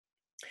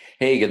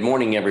Hey, good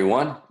morning,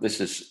 everyone. This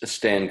is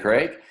Stan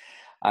Craig.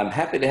 I'm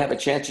happy to have a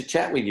chance to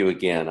chat with you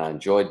again. I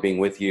enjoyed being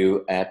with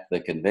you at the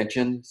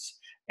conventions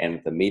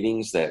and the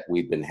meetings that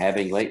we've been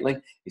having lately.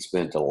 It's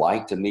been a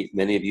delight to meet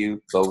many of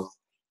you. Both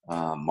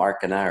Mark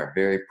and I are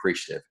very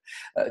appreciative.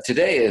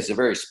 Today is a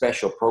very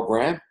special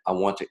program. I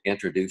want to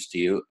introduce to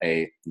you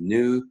a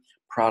new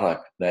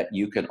product that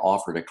you can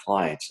offer to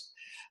clients.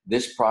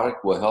 This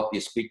product will help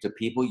you speak to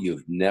people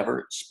you've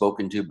never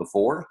spoken to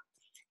before.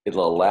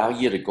 It'll allow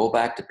you to go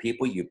back to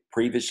people you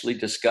previously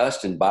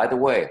discussed. And by the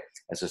way,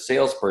 as a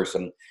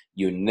salesperson,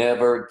 you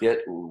never get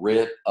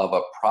rid of a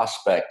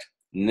prospect.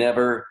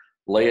 Never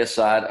lay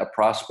aside a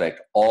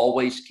prospect.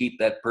 Always keep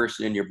that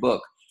person in your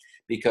book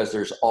because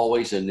there's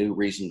always a new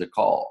reason to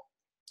call.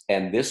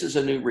 And this is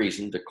a new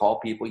reason to call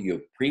people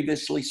you've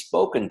previously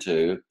spoken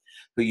to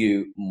who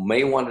you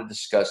may want to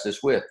discuss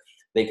this with.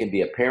 They can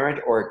be a parent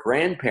or a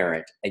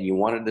grandparent, and you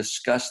want to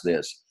discuss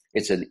this.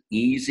 It's an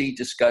easy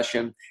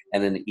discussion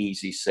and an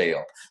easy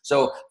sale.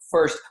 So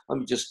first, let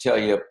me just tell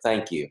you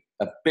thank you,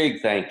 a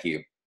big thank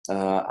you.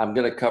 I'm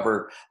going to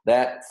cover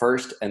that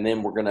first, and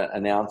then we're going to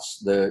announce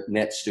the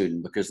Net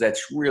Student because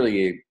that's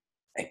really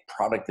a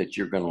product that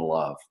you're going to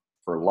love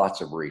for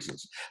lots of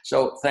reasons.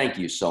 So thank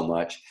you so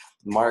much.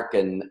 Mark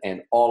and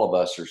all of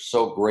us are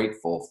so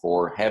grateful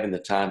for having the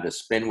time to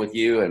spend with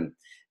you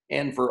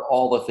and for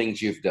all the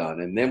things you've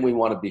done. And then we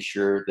want to be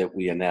sure that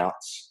we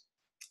announce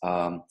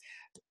um,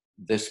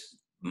 this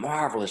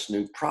marvelous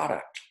new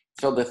product.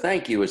 So the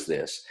thank you is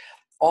this.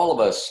 All of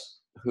us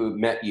who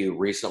met you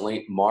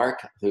recently,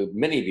 Mark, who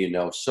many of you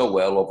know so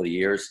well over the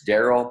years,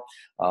 Daryl,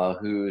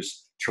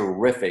 who's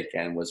terrific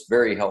and was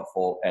very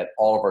helpful at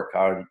all of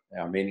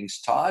our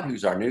meetings, Todd,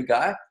 who's our new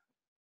guy,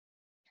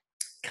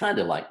 kind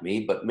of like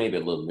me, but maybe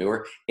a little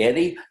newer.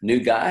 Eddie, new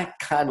guy,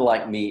 kind of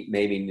like me,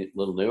 maybe a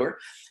little newer.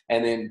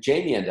 And then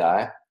Jamie and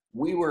I,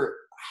 we were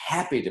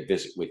happy to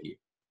visit with you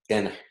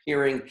and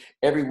hearing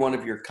every one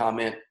of your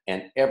comment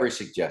and every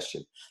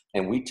suggestion.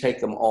 And we take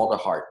them all to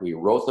heart. We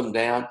wrote them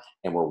down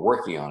and we're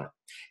working on it.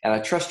 And I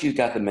trust you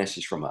got the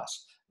message from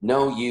us.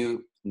 Know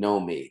you, know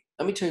me.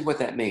 Let me tell you what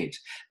that means.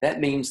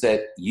 That means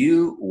that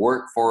you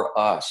work for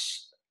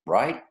us,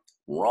 right?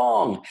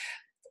 Wrong.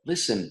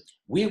 Listen,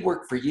 we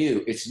work for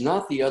you. It's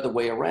not the other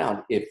way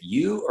around. If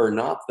you are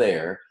not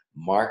there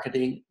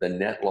marketing the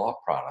NetLaw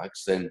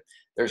products, then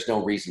there's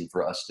no reason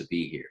for us to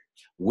be here.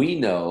 We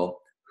know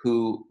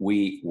who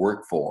we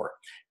work for,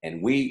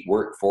 and we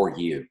work for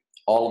you.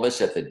 All of us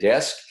at the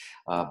desk,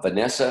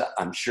 Vanessa,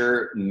 I'm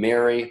sure,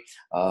 Mary,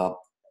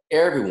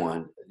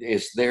 everyone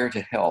is there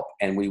to help,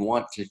 and we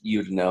want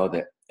you to know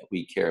that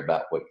we care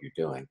about what you're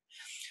doing.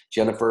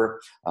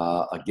 Jennifer,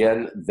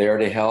 again, there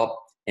to help,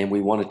 and we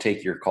want to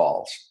take your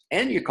calls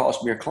and your calls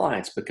from your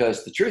clients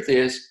because the truth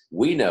is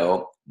we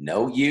know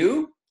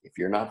you. If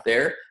you're not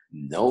there,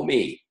 know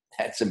me.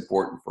 That's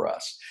important for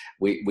us.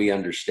 We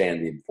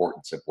understand the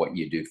importance of what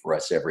you do for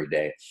us every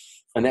day.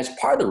 And that's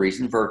part of the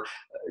reason for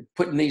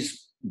putting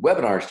these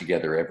webinars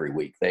together every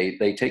week.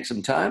 They take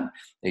some time,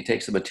 they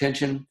take some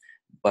attention,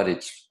 but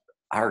it's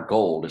our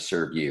goal to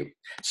serve you.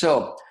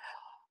 So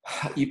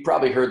you've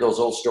probably heard those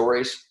old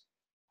stories.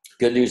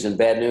 Good news and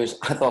bad news.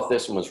 I thought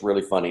this one was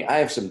really funny. I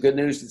have some good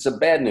news and some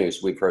bad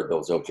news. We've heard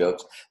those old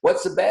jokes.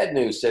 What's the bad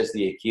news, says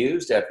the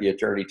accused after the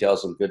attorney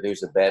tells him good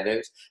news and bad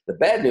news. The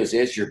bad news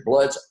is your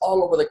blood's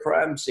all over the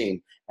crime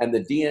scene and the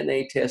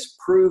DNA tests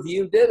prove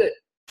you did it.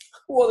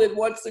 Well, then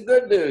what's the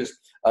good news?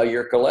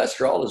 Your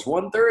cholesterol is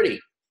 130.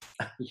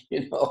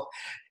 You know,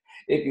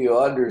 if you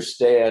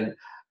understand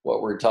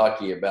what we're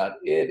talking about,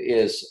 it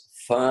is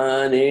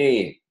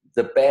funny.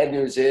 The bad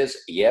news is,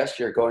 yes,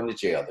 you're going to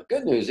jail. The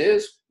good news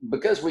is,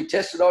 because we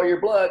tested all your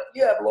blood,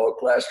 you have low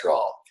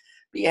cholesterol.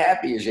 Be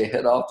happy as you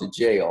head off to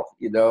jail.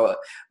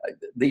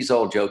 These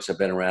old jokes have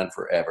been around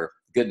forever.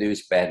 Good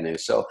news, bad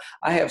news. So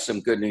I have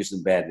some good news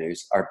and bad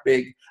news. Our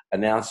big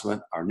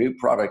announcement, our new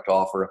product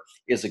offer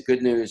is a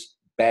good news,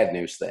 bad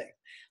news thing.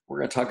 We're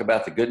going to talk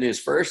about the good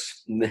news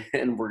first, and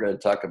then we're going to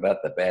talk about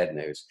the bad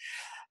news.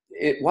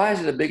 Why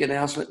is it a big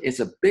announcement? It's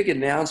a big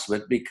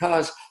announcement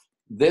because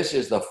this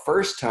is the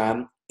first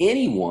time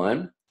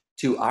anyone,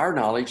 to our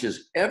knowledge,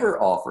 has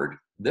ever offered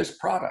this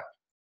product.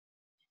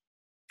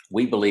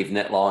 We believe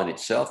NetLaw in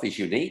itself is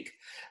unique,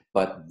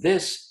 but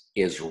this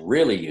is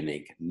really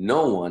unique.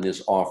 No one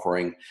is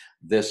offering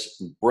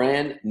this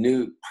brand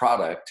new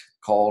product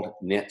called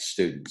Net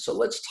Student. So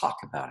let's talk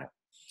about it.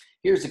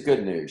 Here's the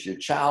good news. Your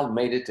child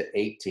made it to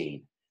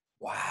 18.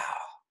 Wow.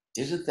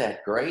 Isn't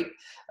that great?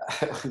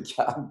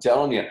 I'm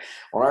telling you,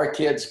 when our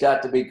kids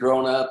got to be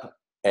grown up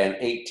and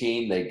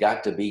 18, they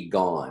got to be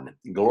gone.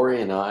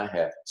 Gloria and I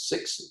have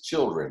 6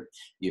 children.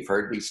 You've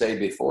heard me say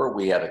before,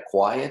 we had a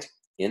quiet,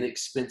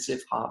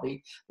 inexpensive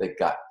hobby that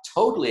got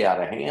totally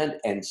out of hand,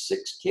 and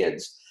 6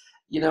 kids.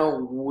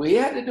 We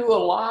had to do a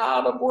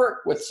lot of work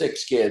with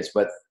 6 kids,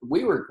 but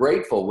we were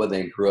grateful when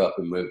they grew up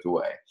and moved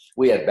away.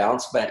 We had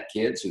bounce back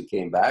kids who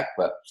came back,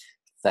 but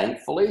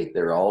thankfully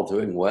they're all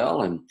doing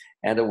well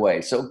and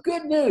away. So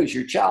good news,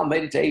 your child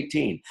made it to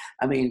 18.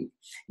 I mean,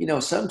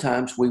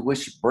 sometimes we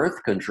wish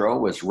birth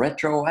control was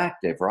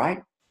retroactive, right?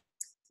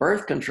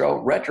 birth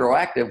control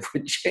retroactive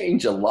would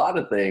change a lot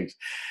of things.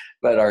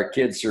 But our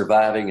kids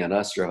surviving and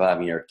us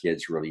surviving our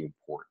kids really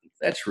important.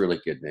 That's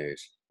really good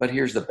news. But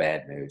here's the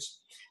bad news.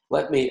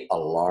 Let me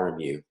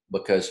alarm you,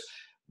 because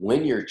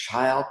when your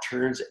child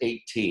turns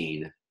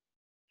 18,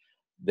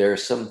 there are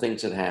some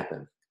things that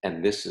happen.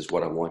 And this is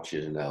what I want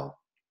you to know.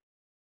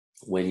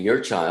 When your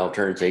child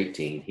turns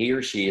 18, he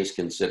or she is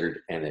considered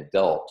an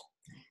adult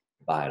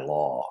by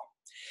law,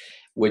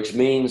 which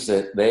means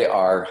that they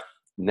are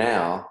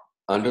now,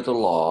 under the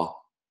law,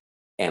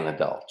 an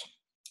adult.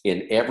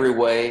 In every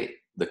way,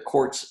 the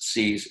courts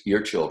sees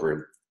your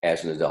children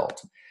as an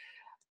adult.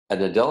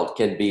 An adult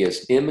can be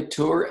as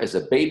immature as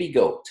a baby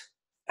goat.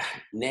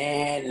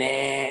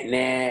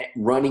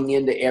 Running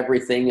into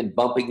everything and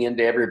bumping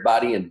into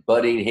everybody and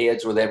butting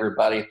heads with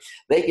everybody.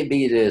 They can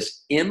be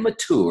as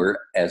immature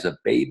as a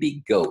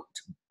baby goat,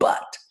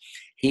 but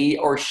he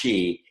or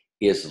she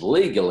is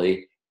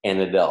legally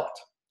an adult.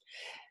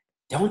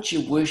 Don't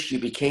you wish you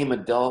became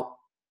adult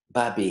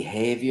by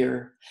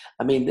behavior?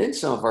 I mean, then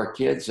some of our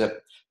kids at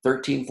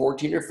 13,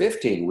 14, or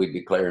 15, we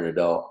declare an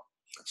adult.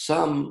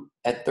 Some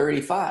at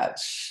 35,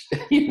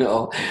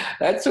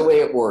 that's the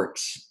way it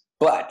works.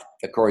 But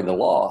according to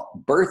law,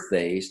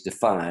 birthdays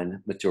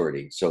define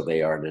maturity, so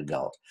they are an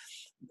adult.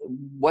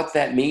 What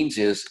that means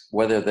is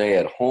whether they're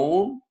at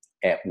home,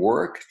 at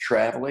work,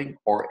 traveling,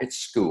 or at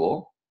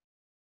school,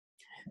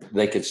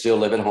 they could still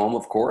live at home,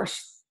 of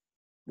course.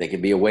 They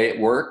can be away at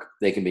work.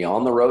 They can be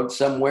on the road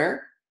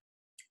somewhere,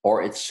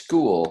 or at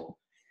school.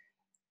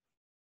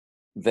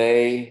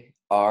 They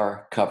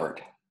are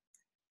covered.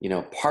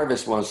 Part of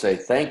us want to say,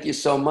 thank you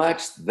so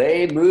much.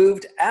 They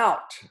moved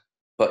out.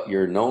 But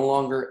you're no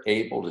longer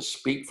able to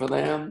speak for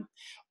them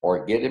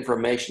or get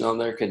information on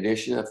their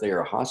condition if they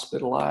are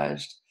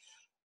hospitalized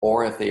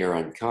or if they are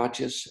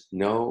unconscious.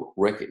 No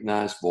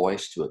recognized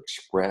voice to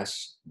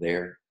express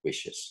their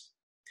wishes.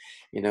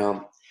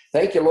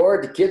 Thank you,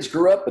 Lord. The kids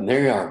grew up and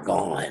they are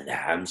gone.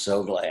 I'm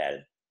so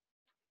glad.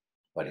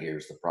 But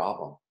here's the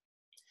problem.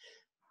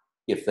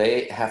 If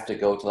they have to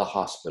go to the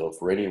hospital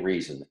for any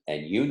reason,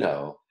 and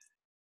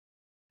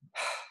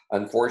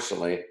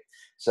unfortunately,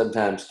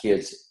 sometimes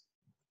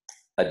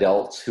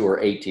adults who are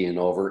 18 and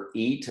over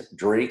eat,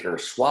 drink, or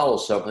swallow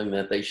something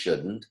that they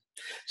shouldn't.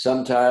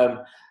 Sometimes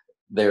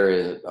there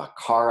is a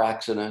car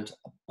accident,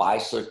 a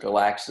bicycle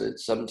accident.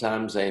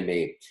 Sometimes they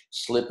may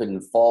slip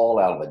and fall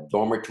out of a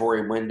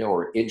dormitory window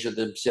or injure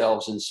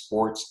themselves in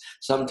sports.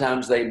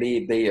 Sometimes they may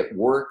be at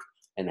work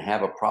and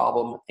have a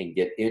problem and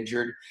get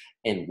injured.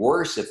 And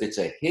worse, if it's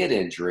a head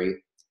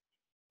injury,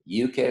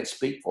 you can't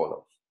speak for them.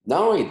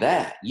 Not only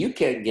that, you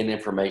can't get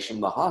information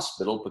from the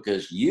hospital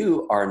because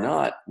you are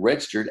not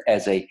registered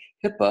as a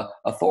HIPAA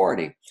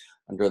authority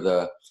under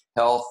the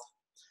Health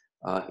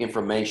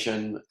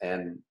Information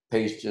and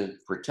Patient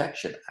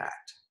Protection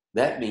Act.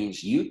 That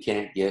means you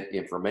can't get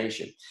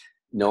information.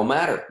 No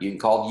matter. You can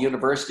call the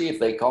university if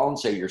they call and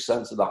say your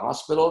son's in the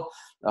hospital,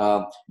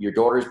 your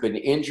daughter's been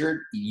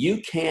injured.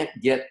 You can't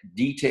get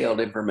detailed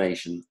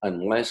information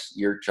unless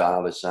your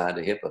child is signed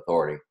a HIPAA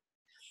authority,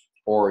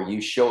 or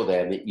you show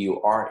them that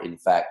you are, in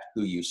fact,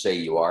 who you say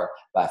you are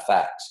by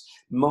facts.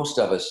 Most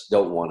of us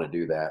don't want to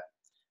do that.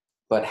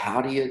 But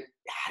how do you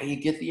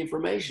get the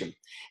information?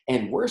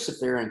 And worse, if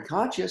they're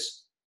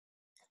unconscious,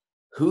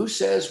 who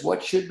says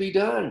what should be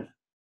done?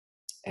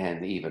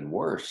 And even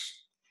worse,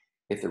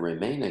 if they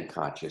remain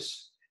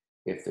unconscious,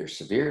 if they're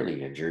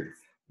severely injured,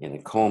 in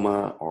a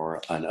coma,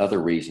 or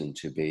another reason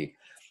to be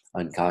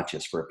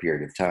unconscious for a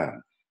period of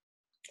time.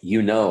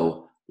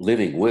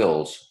 Living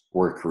wills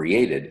were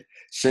created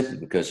simply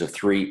because of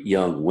 3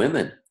 young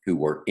women who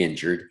were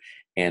injured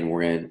and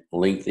were in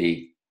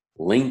lengthy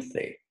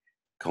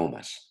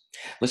comas.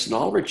 Listen,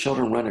 all of our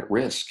children run at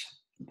risk.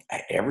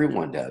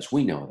 Everyone does.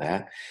 We know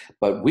that.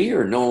 But we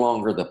are no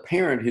longer the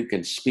parent who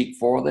can speak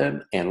for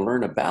them and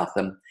learn about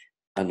them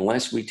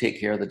unless we take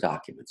care of the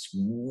documents.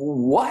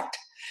 What?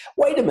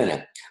 Wait a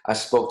minute. I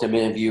spoke to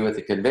many of you at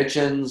the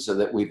conventions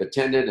that we've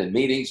attended and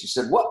meetings. You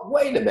said, what?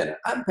 Wait a minute.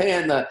 I'm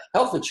paying the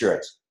health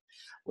insurance.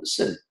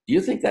 Listen, do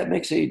you think that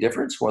makes any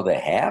difference whether they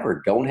have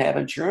or don't have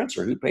insurance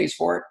or who pays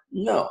for it?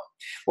 No.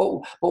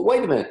 Well, but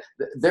wait a minute.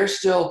 They're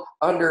still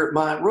under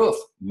my roof.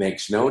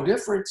 Makes no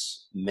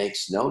difference.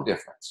 Makes no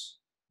difference.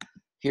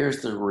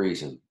 Here's the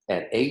reason.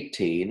 At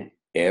 18,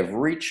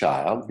 every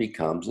child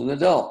becomes an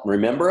adult.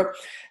 Remember,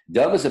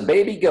 dumb as a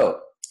baby goat,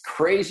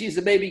 crazy as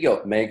a baby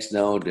goat, makes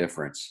no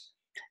difference.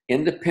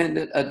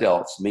 Independent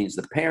adults means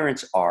the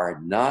parents are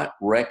not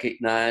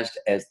recognized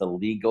as the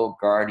legal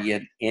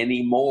guardian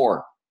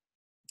anymore.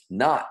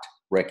 Not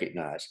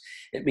recognized.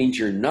 It means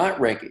you're not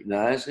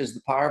recognized as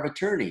the power of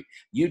attorney.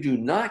 You do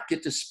not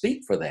get to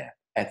speak for that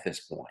at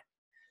this point.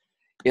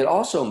 It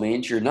also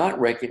means you're not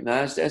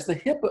recognized as the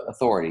HIPAA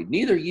authority.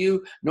 Neither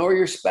you nor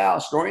your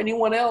spouse nor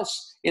anyone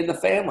else in the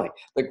family,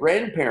 the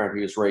grandparent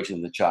who's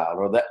raising the child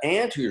or the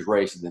aunt who's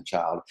raising the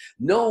child,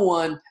 no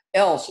one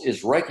else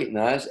is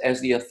recognized as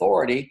the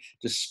authority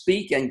to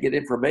speak and get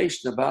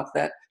information about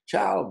that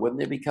child when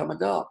they become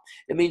adult.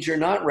 It means you're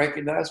not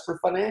recognized for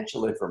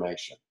financial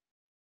information.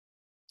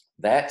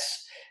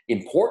 That's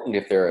important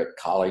if they're at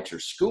college or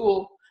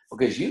school,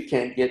 because you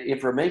can't get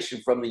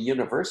information from the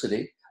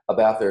university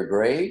about their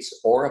grades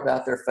or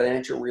about their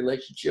financial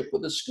relationship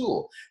with the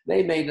school.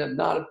 They may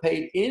not have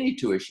paid any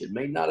tuition,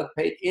 may not have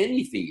paid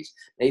any fees,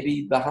 may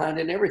be behind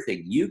in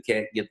everything. You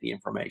can't get the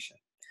information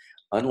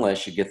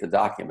unless you get the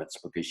documents,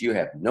 because you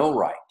have no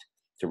right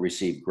to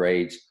receive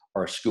grades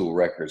or school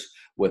records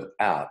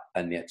without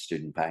a net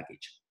student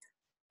package.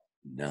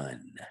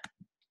 None.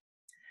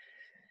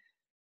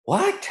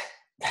 What?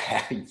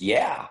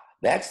 Yeah,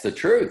 that's the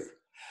truth.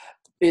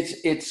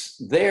 It's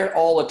there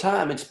all the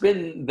time. It's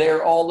been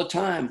there all the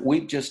time.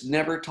 We've just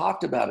never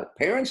talked about it.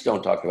 Parents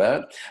don't talk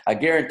about it. I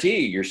guarantee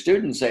you, your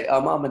students say,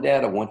 "Oh, Mom and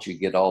Dad, I want you to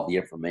get all the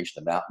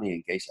information about me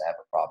in case I have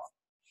a problem."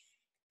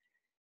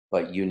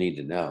 But you need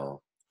to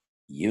know,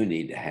 you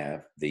need to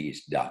have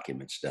these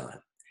documents done.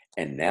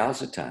 And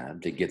now's the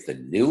time to get the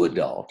new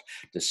adult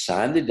to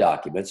sign the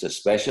documents,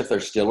 especially if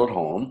they're still at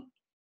home,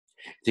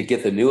 to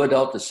get the new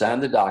adult to sign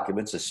the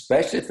documents,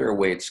 especially if they're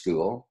away at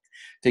school,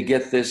 to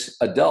get this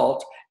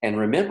adult. And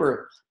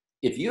remember,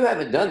 if you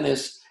haven't done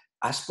this,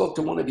 I spoke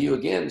to one of you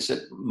again and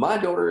said, my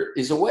daughter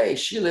is away.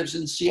 She lives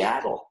in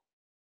Seattle.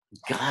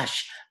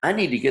 Gosh, I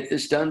need to get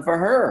this done for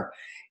her.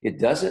 It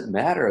doesn't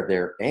matter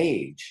their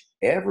age.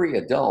 Every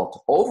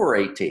adult over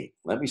 18,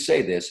 let me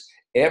say this,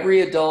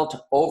 every adult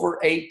over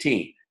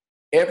 18,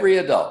 every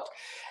adult,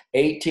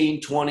 18,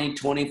 20,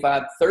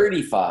 25,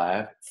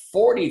 35,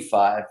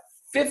 45,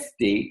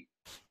 50,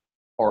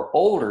 or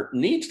older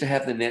needs to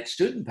have the net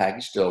student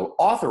package to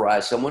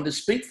authorize someone to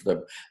speak for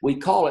them. We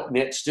call it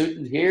net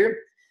student here,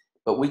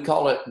 but we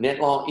call it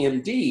NetLaw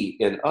MD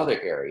in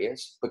other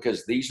areas,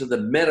 because these are the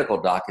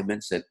medical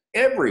documents that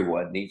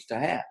everyone needs to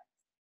have,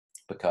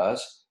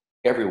 because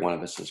every one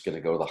of us is going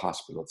to go to the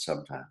hospital at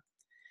some time.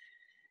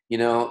 You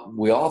know,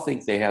 we all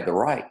think they have the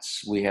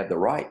rights. We have the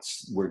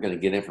rights. We're going to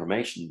get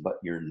information, but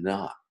you're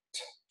not.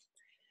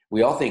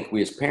 We all think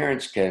we as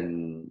parents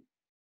can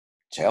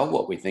tell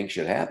what we think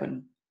should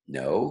happen.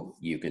 No,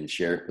 you can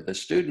share it with a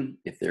student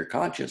if they're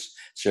conscious,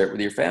 share it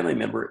with your family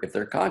member if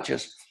they're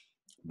conscious,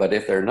 but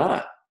if they're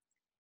not,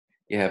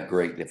 you have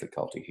great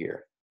difficulty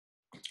here.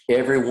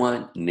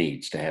 Everyone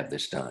needs to have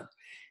this done.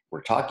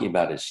 We're talking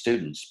about as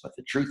students, but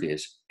the truth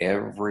is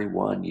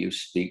everyone you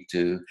speak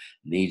to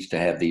needs to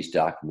have these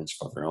documents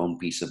for their own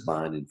peace of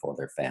mind and for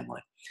their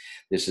family.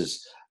 This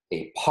is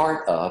a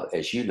part of,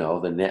 as you know,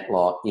 the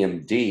NetLaw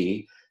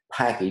MD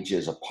package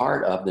is a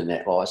part of the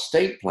NetLaw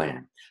estate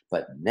plan.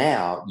 But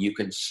now you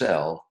can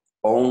sell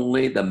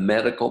only the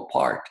medical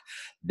part.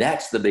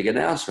 That's the big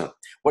announcement.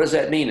 What does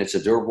that mean? It's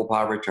a durable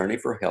power of attorney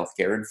for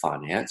healthcare and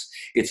finance.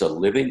 It's a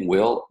living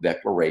will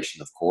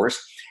declaration, of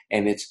course,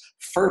 and it's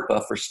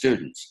FERPA for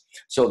students.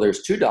 So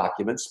there's two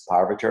documents,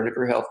 power of attorney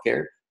for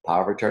healthcare,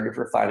 power of attorney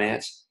for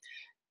finance.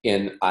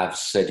 And I've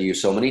said to you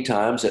so many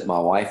times that my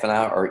wife and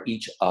I are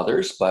each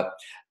other's, but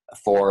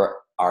for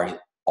our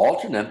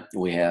alternate,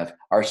 we have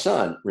our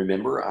son.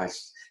 Remember,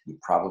 you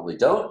probably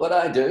don't, but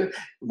I do.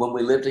 When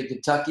we lived in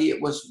Kentucky,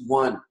 it was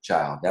one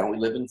child. Now we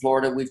live in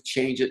Florida, we've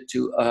changed it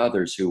to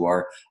others who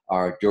are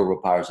our durable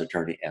powers of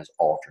attorney as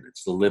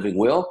alternates. The living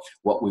will,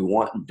 what we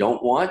want and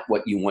don't want,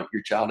 what you want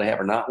your child to have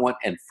or not want.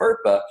 And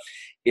FERPA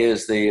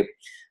is the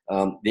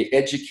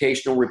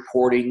Educational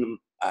Reporting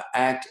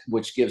Act,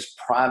 which gives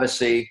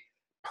privacy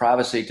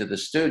to the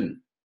student.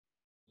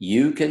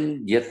 You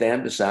can get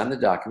them to sign the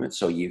document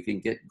so you can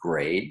get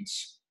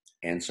grades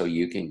and so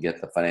you can get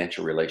the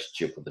financial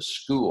relationship with the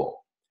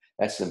school.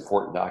 That's an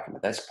important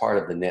document. That's part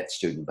of the net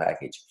student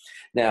package.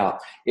 Now,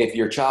 if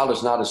your child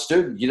is not a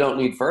student, you don't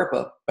need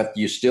FERPA, but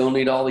you still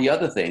need all the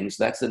other things.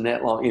 That's the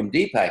NetLaw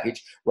MD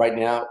package. Right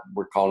now,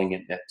 we're calling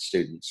it net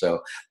student. So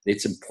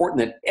it's important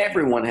that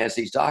everyone has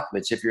these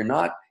documents.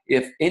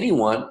 If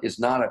anyone is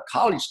not a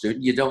college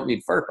student, you don't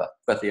need FERPA,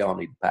 but they all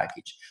need the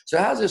package. So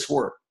how does this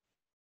work?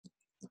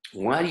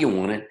 Why do you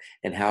want it,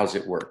 and how does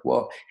it work?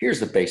 Well, here's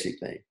the basic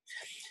thing.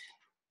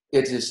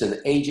 It is an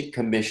agent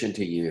commission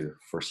to you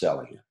for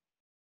selling it.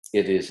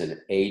 It is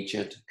an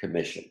agent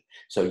commission.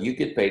 So you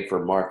get paid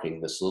for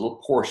marketing this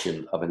little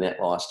portion of a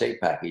NetLaw estate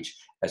package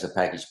as a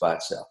package by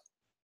itself.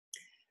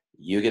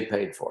 You get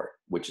paid for it,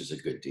 which is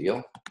a good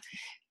deal.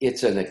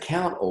 It's an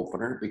account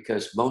opener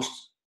because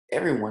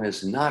everyone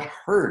has not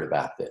heard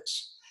about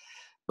this,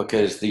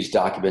 because these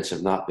documents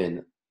have not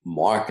been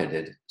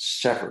marketed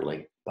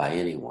separately by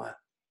anyone.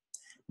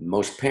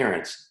 Most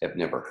parents have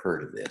never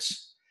heard of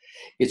this.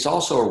 It's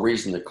also a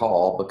reason to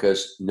call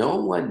because no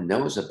one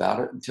knows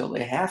about it until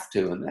they have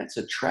to, and that's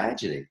a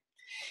tragedy.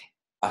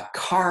 A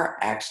car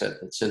accident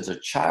that sends a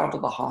child to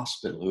the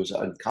hospital who's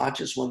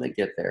unconscious when they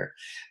get there.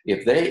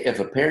 If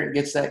a parent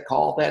gets that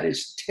call, that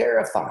is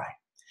terrifying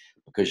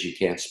because you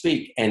can't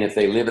speak. And if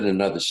they live in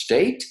another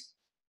state,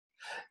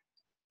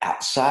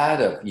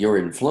 outside of your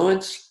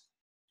influence,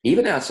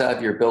 even outside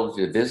of your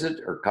ability to visit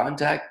or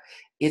contact,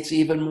 it's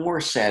even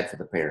more sad for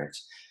the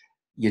parents.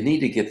 You need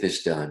to get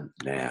this done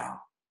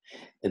now.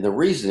 And the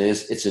reason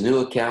is it's a new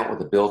account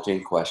with a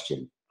built-in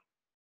question.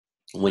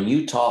 When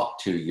you talk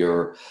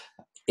to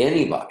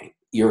anybody,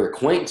 your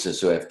acquaintances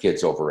who have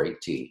kids over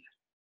 18,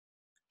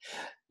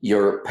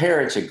 Your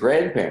parents and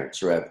grandparents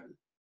who have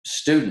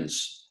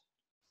students,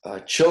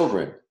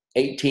 children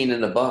 18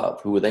 and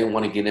above who they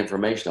want to get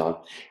information on,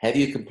 have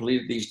you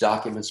completed these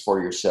documents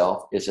for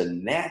yourself? Is a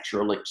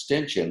natural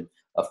extension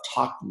of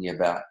talking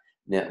about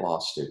net law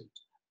student,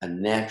 a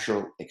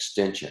natural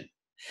extension.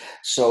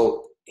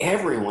 So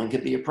everyone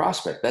can be a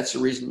prospect. That's the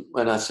reason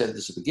when I said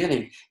this at the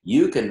beginning,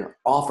 you can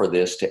offer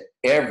this to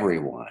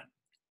everyone,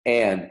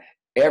 and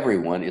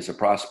everyone is a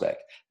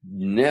prospect.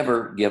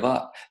 Never give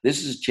up.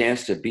 This is a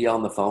chance to be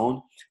on the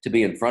phone, to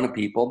be in front of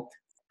people,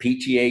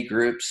 PTA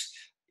groups,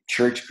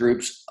 church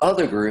groups,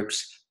 other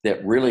groups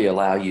that really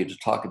allow you to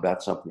talk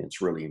about something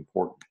that's really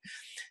important.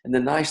 And the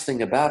nice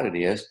thing about it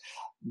is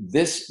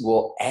this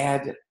will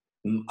add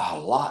a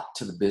lot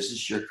to the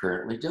business you're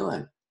currently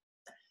doing.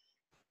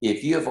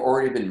 If you have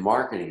already been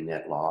marketing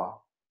NetLaw,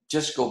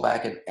 just go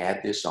back and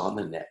add this on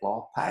the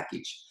NetLaw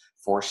package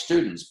for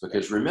students.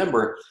 Because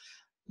remember,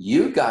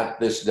 you got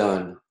this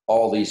done,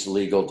 all these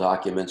legal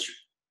documents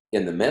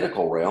in the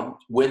medical realm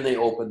when they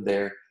opened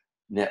their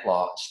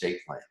NetLaw estate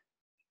plan.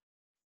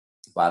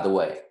 By the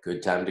way,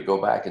 good time to go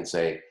back and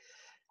say,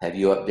 have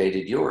you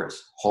updated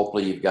yours?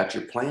 Hopefully you've got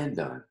your plan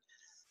done.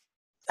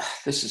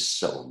 This is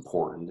so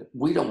important.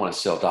 We don't want to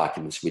sell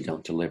documents we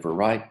don't deliver,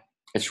 right?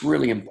 It's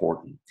really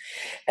important.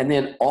 And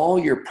then all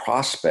your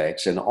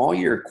prospects and all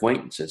your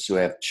acquaintances who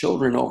have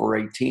children over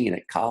 18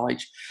 at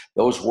college,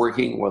 those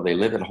working where they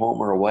live at home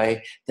or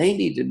away, they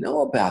need to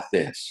know about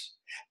this.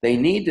 They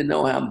need to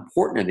know how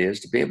important it is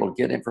to be able to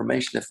get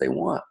information if they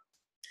want.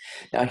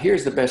 Now,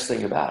 here's the best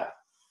thing about it.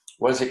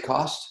 What does it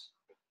cost?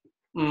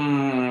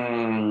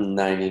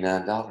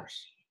 $99.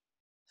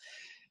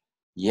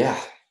 Yeah,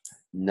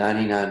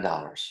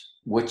 $99,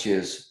 which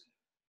is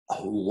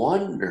a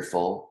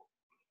wonderful,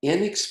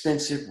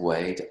 inexpensive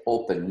way to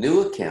open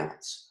new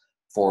accounts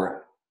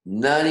for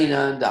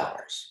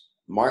 $99.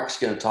 Mark's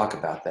going to talk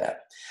about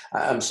that.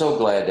 I'm so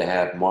glad to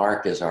have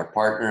Mark as our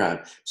partner.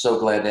 I'm so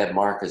glad to have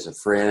Mark as a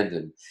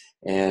friend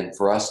and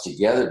for us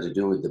together to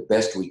do the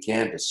best we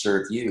can to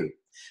serve you.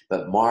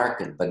 But Mark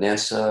and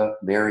Vanessa,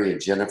 Mary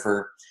and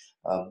Jennifer,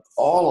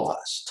 all of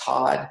us,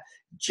 Todd,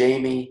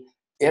 Jamie,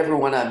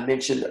 everyone I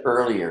mentioned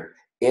earlier,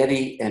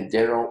 Eddie and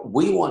Daryl,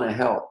 we want to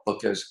help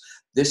because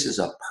this is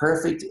a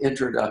perfect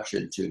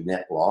introduction to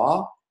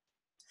NetLaw,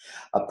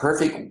 a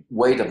perfect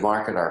way to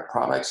market our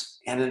products,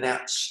 and an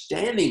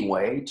outstanding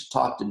way to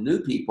talk to new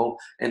people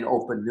and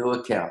open new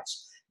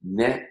accounts.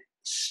 Net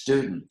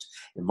Student.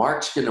 And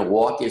Mark's going to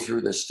walk you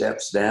through the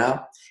steps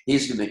now.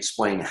 He's going to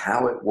explain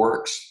how it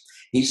works.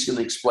 He's going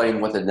to explain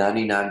what the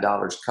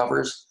 $99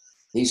 covers.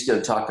 He's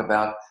going to talk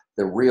about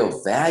the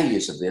real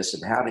values of this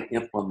and how to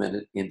implement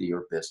it into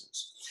your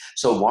business.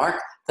 So Mark,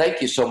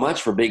 thank you so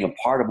much for being a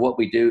part of what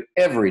we do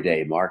every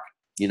day, Mark.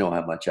 You know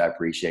how much I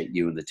appreciate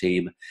you and the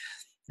team.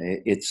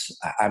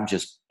 I'm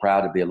just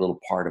proud to be a little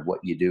part of what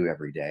you do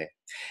every day.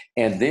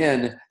 And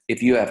then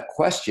if you have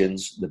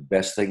questions, the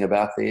best thing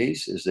about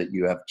these is that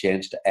you have a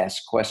chance to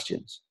ask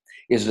questions.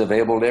 Is it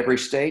available in every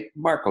state?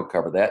 Mark will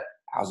cover that.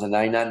 How's the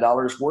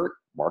 $99 work?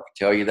 Mark will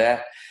tell you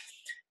that.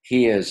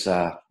 He's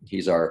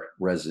our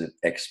resident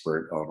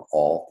expert on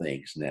all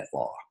things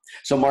NetLaw.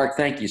 So Mark,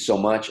 thank you so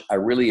much. I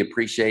really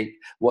appreciate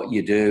what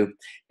you do.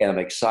 And I'm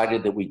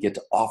excited that we get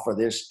to offer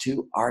this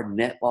to our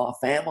NetLaw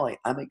family.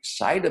 I'm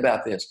excited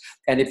about this.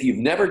 And if you've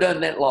never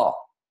done NetLaw,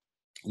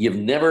 you've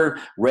never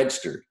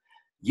registered,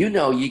 you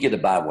know you get to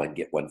buy one,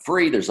 get one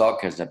free. There's all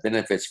kinds of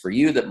benefits for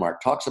you that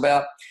Mark talks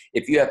about.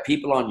 If you have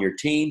people on your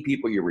team,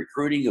 people you're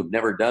recruiting who've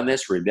never done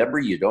this, remember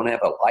you don't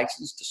have a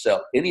license to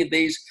sell any of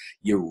these.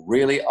 You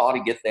really ought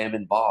to get them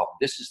involved.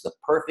 This is the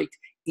perfect,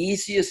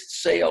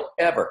 easiest sale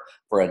ever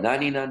for a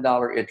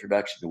 $99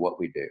 introduction to what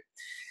we do.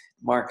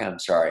 Mark, I'm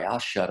sorry. I'll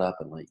shut up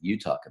and let you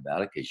talk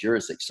about it because you're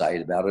as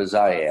excited about it as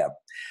I am.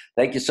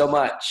 Thank you so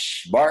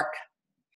much, Mark.